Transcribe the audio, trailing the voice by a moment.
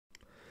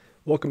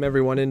Welcome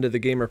everyone into the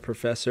Gamer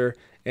Professor,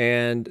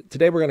 and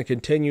today we're going to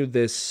continue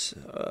this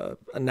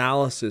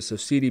analysis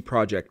of CD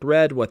Projekt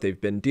Red, what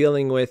they've been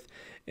dealing with,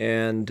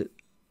 and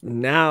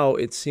now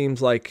it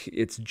seems like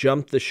it's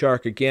jumped the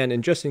shark again.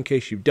 And just in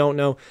case you don't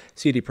know,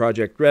 CD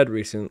Projekt Red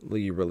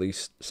recently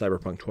released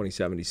Cyberpunk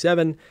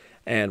 2077,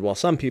 and while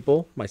some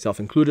people, myself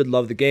included,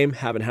 love the game,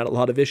 haven't had a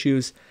lot of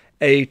issues,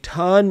 a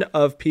ton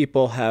of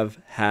people have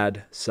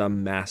had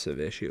some massive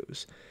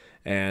issues.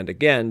 And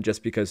again,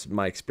 just because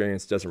my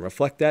experience doesn't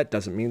reflect that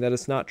doesn't mean that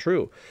it's not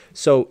true.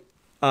 So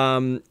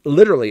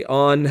literally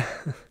on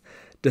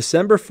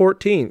December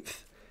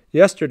 14th,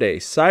 yesterday,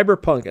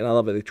 Cyberpunk, and I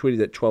love it, they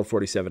tweeted at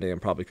 12:47 a.m.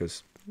 probably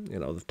because, you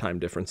know, the time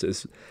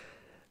differences.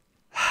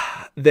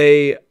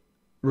 They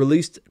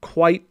released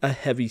quite a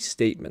heavy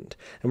statement.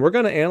 And we're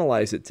going to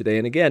analyze it today.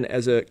 And again,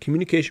 as a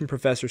communication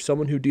professor,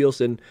 someone who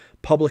deals in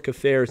public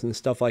affairs and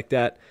stuff like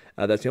that,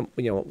 that's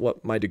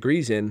what my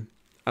degree's in,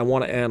 I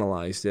want to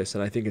analyze this,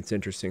 and I think it's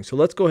interesting. So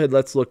let's go ahead,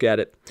 let's look at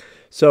it.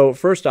 So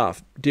first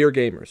off, dear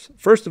gamers,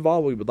 first of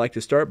all, we would like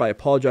to start by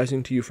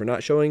apologizing to you for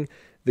not showing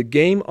the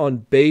game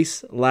on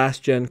base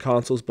last-gen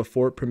consoles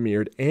before it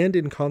premiered, and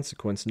in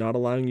consequence, not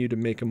allowing you to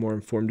make a more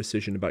informed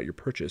decision about your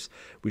purchase.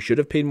 We should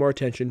have paid more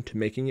attention to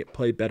making it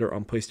play better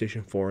on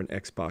PlayStation 4 and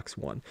Xbox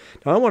One.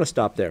 Now, I want to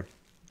stop there.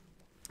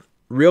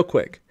 Real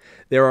quick,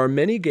 there are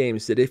many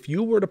games that if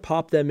you were to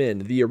pop them in,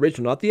 the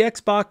original, not the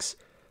Xbox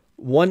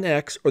One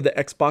X or the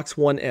Xbox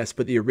One S,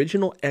 but the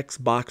original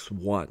Xbox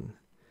One,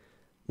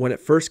 when it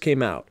first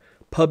came out,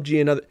 PUBG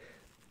and other,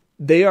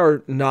 they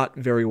are not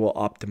very well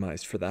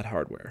optimized for that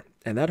hardware.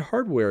 And that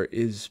hardware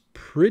is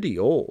pretty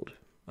old.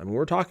 I mean,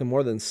 we're talking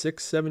more than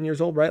 6-7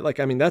 years old, right?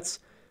 Like, I mean, that's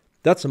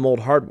some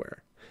old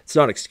hardware. It's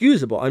not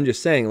excusable. I'm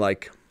just saying,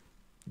 like,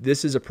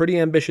 this is a pretty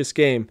ambitious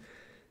game.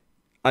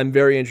 I'm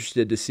very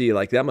interested to see,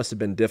 like, that must have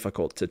been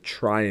difficult to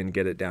try and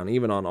get it down,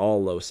 even on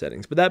all low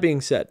settings. But that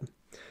being said,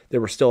 there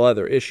were still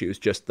other issues,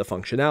 just the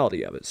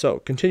functionality of it. So,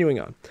 continuing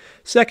on.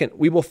 Second,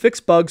 we will fix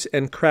bugs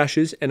and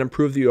crashes and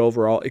improve the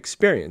overall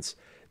experience.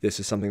 This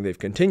is something they've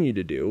continued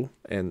to do,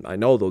 and I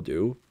know they'll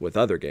do with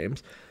other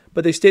games.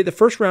 But they state the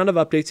first round of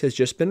updates has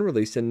just been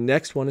released, and the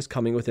next one is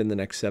coming within the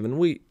next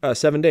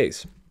 7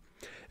 days.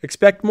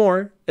 Expect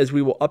more, as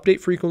we will update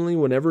frequently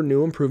whenever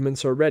new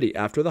improvements are ready.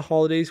 After the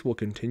holidays, we'll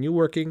continue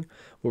working.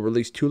 We'll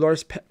release two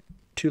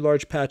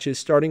large patches,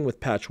 starting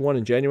with patch 1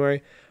 in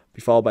January,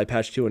 be followed by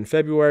patch 2 in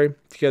February.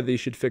 Together, these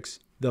should fix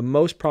the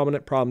most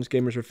prominent problems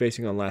gamers are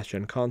facing on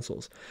last-gen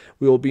consoles.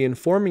 We will be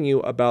informing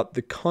you about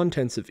the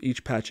contents of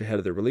each patch ahead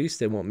of the release.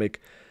 They won't make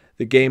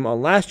the game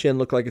on last-gen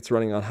look like it's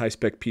running on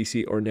high-spec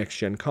PC or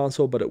next-gen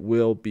console, but it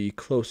will be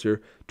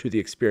closer to the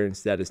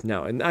experience that is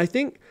now. And I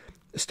think,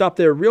 stop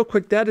there real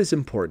quick, that is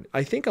important.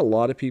 I think a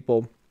lot of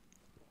people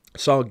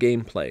saw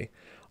gameplay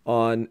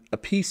on a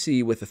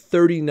PC with a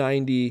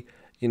 3090,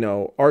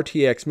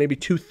 RTX, maybe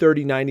two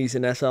 3090s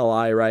in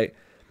SLI, right?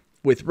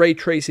 With ray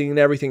tracing and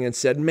everything, and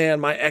said, man,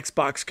 my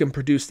Xbox can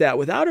produce that,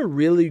 without a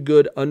really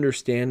good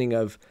understanding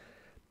of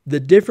the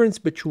difference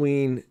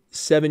between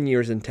 7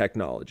 years in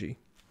technology.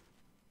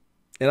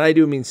 And I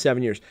do mean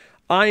 7 years.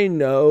 I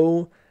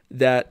know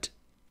that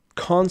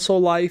console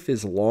life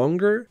is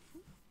longer.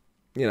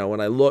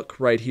 When I look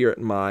right here at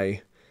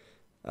my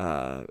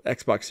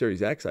Xbox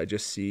Series X, I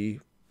see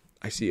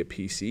a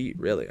PC,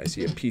 really. I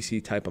see a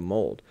PC type of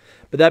mold.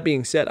 But that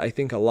being said, I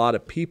think a lot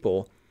of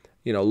people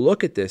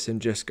look at this and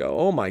just go,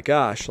 oh my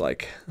gosh,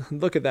 like,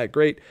 look at that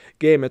great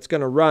game. It's going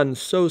to run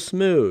so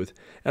smooth.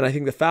 And I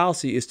think the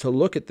fallacy is to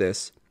look at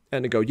this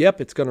and to go, yep,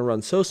 it's going to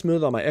run so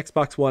smooth on my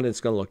Xbox One.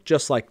 It's going to look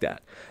just like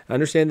that. I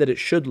understand that it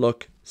should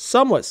look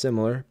somewhat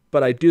similar,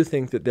 but I do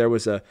think that there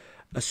was a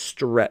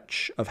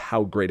stretch of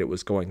how great it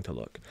was going to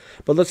look.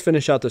 But let's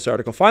finish out this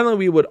article. Finally,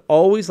 we would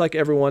always like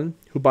everyone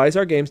who buys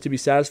our games to be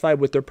satisfied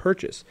with their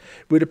purchase.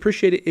 We'd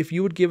appreciate it if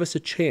you would give us a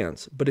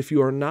chance, but if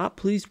you are not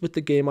pleased with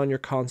the game on your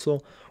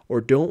console or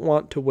don't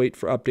want to wait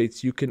for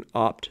updates, you can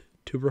opt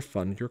to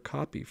refund your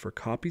copy. For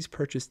copies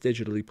purchased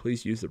digitally,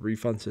 please use the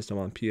refund system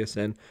on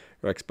PSN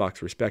or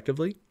Xbox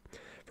respectively.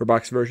 For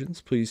box versions,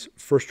 please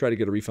first try to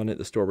get a refund at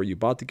the store where you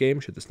bought the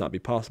game. Should this not be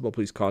possible,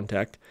 please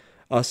contact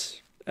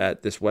us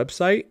at this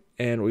website,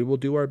 and we will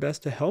do our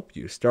best to help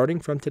you. Starting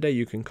from today,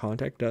 you can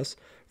contact us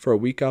for a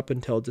week up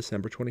until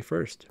December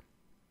 21st.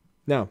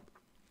 Now,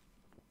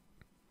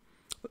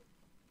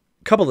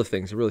 a couple of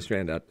things that really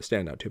stand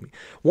out to me.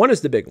 One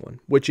is the big one,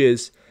 which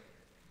is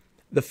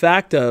the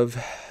fact of,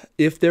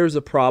 if there's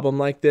a problem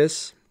like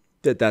this,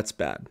 that's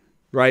bad,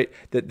 right?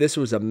 That this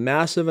was a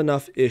massive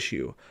enough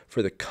issue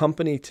for the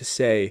company to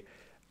say,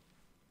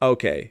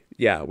 okay,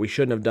 yeah, we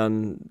shouldn't have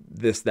done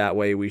this that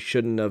way. We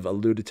shouldn't have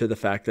alluded to the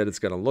fact that it's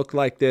going to look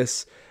like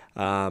this.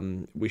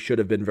 We should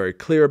have been very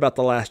clear about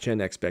the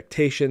last-gen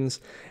expectations,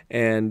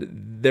 and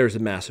there's a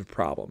massive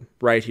problem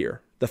right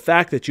here. The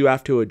fact that you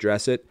have to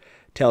address it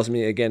tells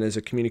me, again, as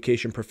a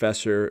communication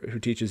professor who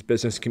teaches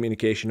business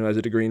communication, who has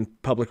a degree in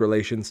public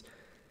relations,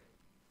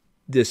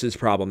 this is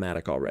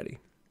problematic already.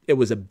 It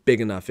was a big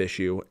enough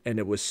issue, and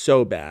it was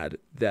so bad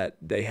that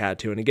they had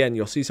to. And again,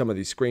 you'll see some of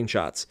these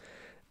screenshots.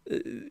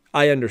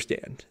 I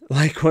understand.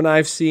 Like when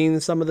I've seen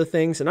some of the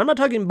things, and I'm not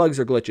talking bugs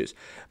or glitches,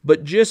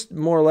 but just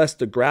more or less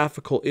the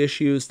graphical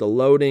issues, the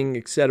loading,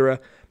 etc.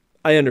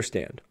 I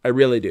understand. I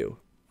really do.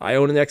 I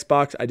own an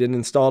Xbox. I didn't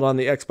install it on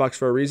the Xbox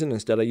for a reason.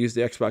 Instead, I used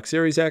the Xbox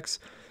Series X.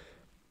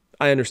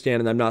 I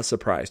understand, and I'm not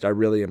surprised. I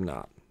really am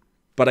not.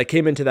 But I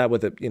came into that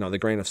with the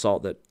grain of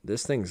salt that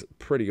this thing's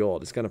pretty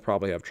old. It's going to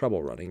probably have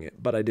trouble running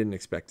it, but I didn't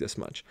expect this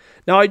much.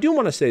 Now, I do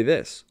want to say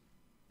this.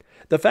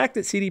 The fact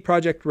that CD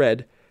Projekt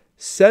Red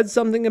said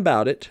something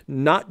about it,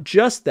 not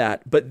just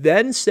that, but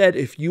then said,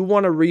 if you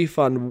want a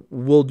refund,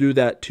 we'll do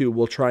that too.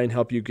 We'll try and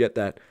help you get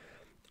that.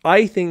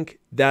 I think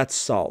that's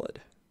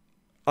solid.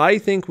 I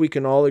think we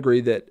can all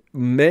agree that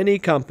many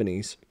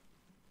companies,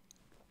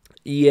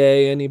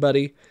 EA,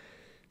 anybody,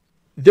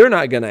 they're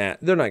not gonna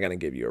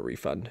give you a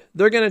refund.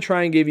 They're gonna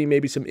try and give you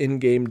maybe some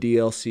in-game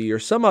DLC or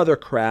some other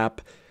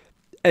crap,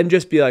 and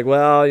just be like,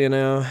 well,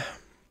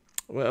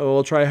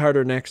 we'll try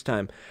harder next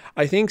time.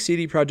 I think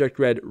CD Projekt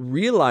Red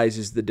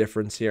realizes the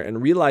difference here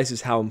and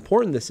realizes how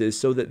important this is,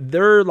 so that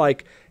they're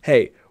like,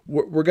 hey,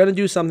 we're going to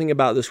do something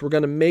about this. We're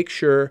going to make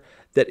sure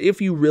that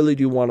if you really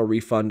do want a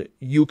refund,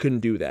 you can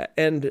do that.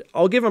 And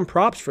I'll give them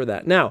props for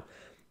that. Now,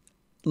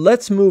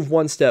 let's move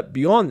one step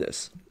beyond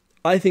this.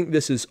 I think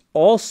this is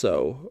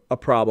also a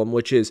problem,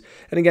 which is,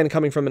 and again,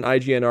 coming from an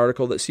IGN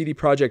article, that CD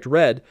Projekt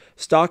Red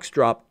stocks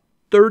dropped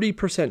 30%,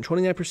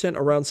 29%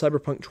 around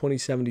Cyberpunk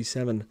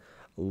 2077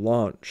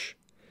 launch.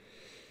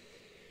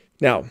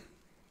 Now,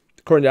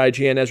 according to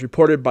IGN, as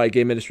reported by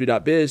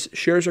GameIndustry.biz,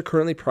 shares are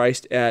currently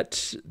priced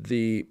at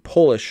the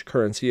Polish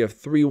currency of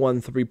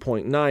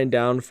 313.9,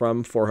 down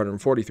from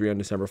 443 on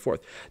December 4th.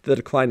 The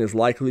decline is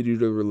likely due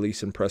to a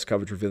release and press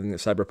coverage revealing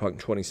that Cyberpunk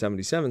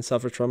 2077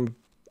 suffers from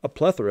a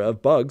plethora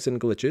of bugs and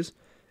glitches,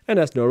 and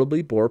has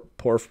notably poor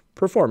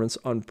performance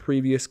on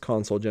previous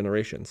console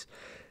generations.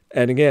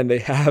 And again, they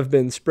have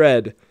been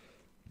spread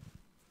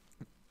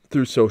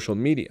through social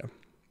media.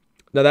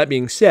 Now, that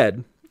being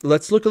said,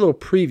 let's look a little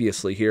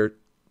previously here.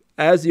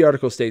 As the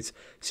article states,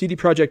 CD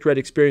Projekt Red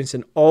experienced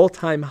an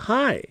all-time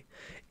high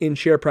in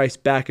share price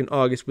back in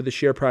August, with a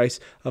share price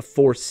of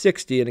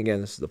 460, and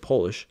again, this is the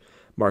Polish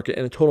market,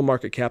 and a total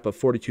market cap of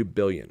 42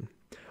 billion.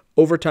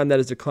 Over time, that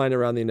has declined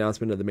around the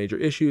announcement of the major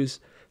issues,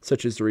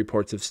 such as the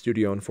reports of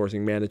studio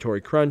enforcing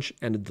mandatory crunch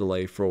and a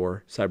delay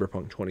for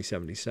Cyberpunk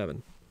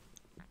 2077.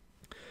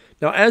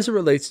 Now, as it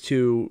relates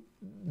to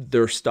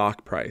their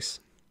stock price,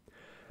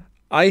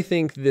 I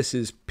think this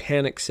is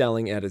panic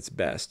selling at its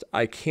best.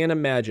 I can't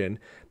imagine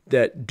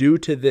that due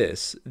to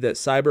this,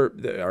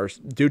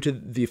 due to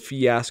the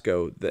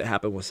fiasco that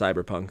happened with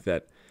Cyberpunk,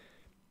 that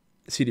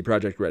CD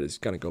Projekt Red is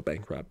going to go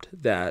bankrupt,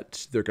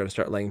 that they're going to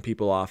start laying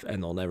people off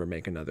and they'll never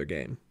make another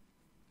game.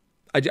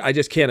 I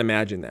just can't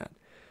imagine that.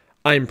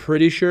 I'm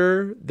pretty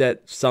sure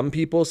that some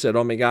people said,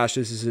 oh my gosh,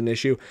 this is an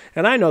issue.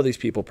 And I know these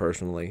people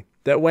personally,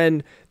 that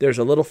when there's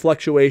a little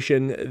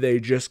fluctuation,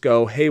 they just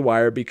go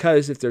haywire,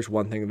 because if there's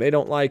one thing they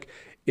don't like,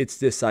 it's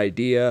this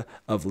idea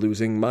of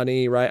losing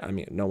money, right? I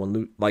mean, no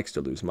one likes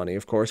to lose money,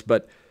 of course,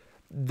 but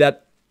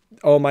that,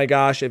 oh my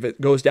gosh, if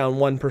it goes down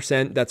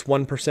 1%, that's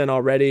 1%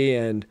 already.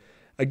 And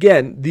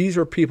again, these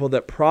are people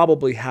that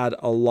probably had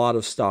a lot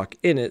of stock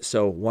in it,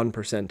 so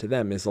 1% to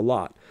them is a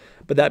lot.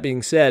 But that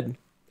being said,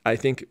 I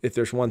think if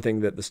there's one thing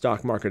that the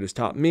stock market has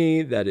taught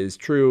me that is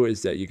true,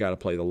 is that you got to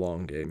play the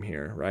long game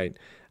here, right?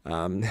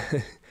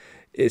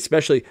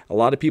 Especially a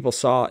lot of people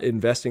saw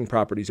investing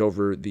properties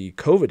over the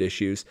COVID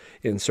issues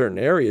in certain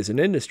areas and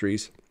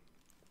industries.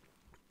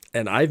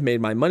 And I've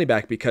made my money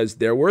back because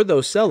there were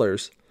those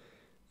sellers,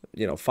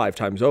 5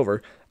 times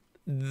over.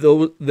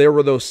 There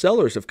were those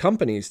sellers of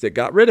companies that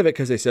got rid of it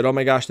because they said, oh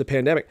my gosh, the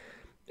pandemic.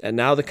 And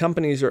now the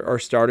companies are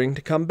starting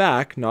to come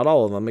back. Not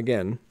all of them.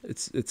 Again,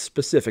 it's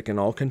specific and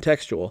all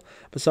contextual.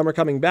 But some are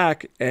coming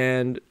back,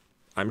 and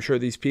I'm sure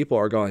these people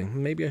are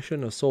going, maybe I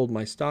shouldn't have sold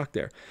my stock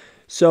there.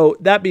 So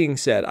that being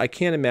said, I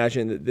can't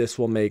imagine that this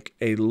will make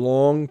a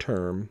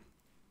long-term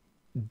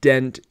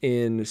dent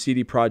in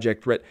CD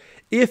Projekt Red.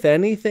 If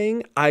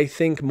anything, I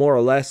think more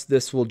or less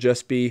this will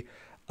just be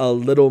a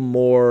little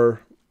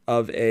more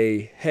of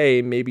a,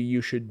 hey, maybe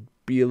you should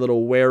be a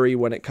little wary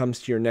when it comes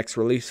to your next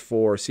release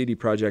for CD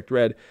Projekt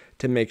Red,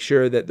 to make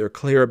sure that they're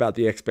clear about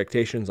the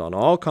expectations on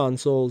all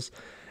consoles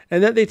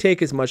and that they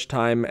take as much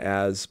time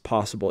as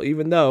possible.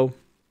 Even though,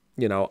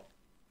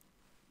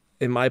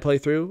 in my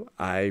playthrough,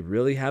 I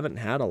really haven't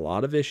had a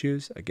lot of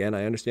issues. Again,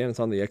 I understand it's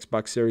on the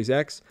Xbox Series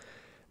X,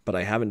 but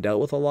I haven't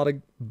dealt with a lot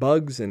of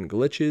bugs and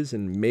glitches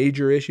and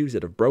major issues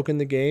that have broken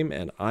the game,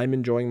 and I'm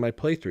enjoying my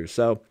playthrough.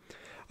 So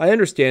I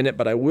understand it,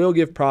 but I will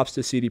give props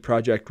to CD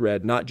Projekt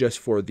Red, not just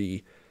for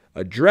the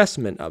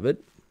addressment of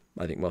it.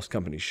 I think most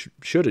companies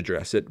should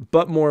address it,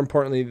 but more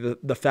importantly,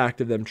 the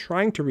fact of them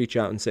trying to reach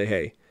out and say,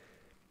 hey,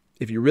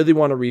 if you really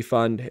want a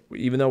refund,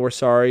 even though we're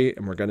sorry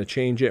and we're going to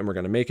change it and we're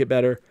going to make it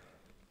better,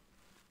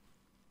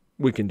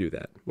 we can do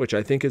that, which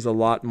I think is a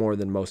lot more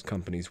than most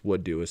companies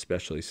would do,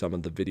 especially some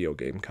of the video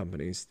game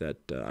companies that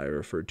I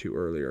referred to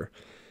earlier.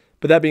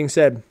 But that being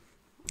said,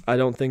 I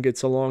don't think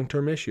it's a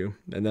long-term issue,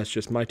 and that's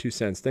just my 2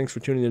 cents. Thanks for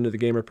tuning into The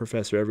Gamer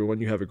Professor, everyone.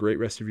 You have a great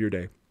rest of your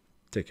day.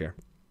 Take care.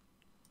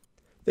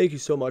 Thank you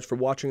so much for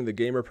watching The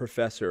Gamer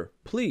Professor.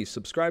 Please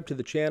subscribe to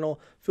the channel.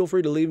 Feel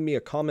free to leave me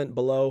a comment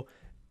below.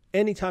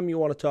 Anytime you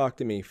want to talk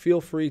to me,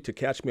 feel free to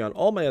catch me on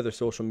all my other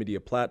social media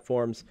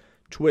platforms,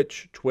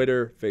 Twitch,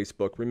 Twitter,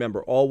 Facebook.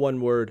 Remember, all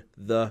one word,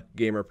 The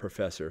Gamer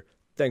Professor.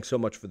 Thanks so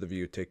much for the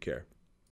view. Take care.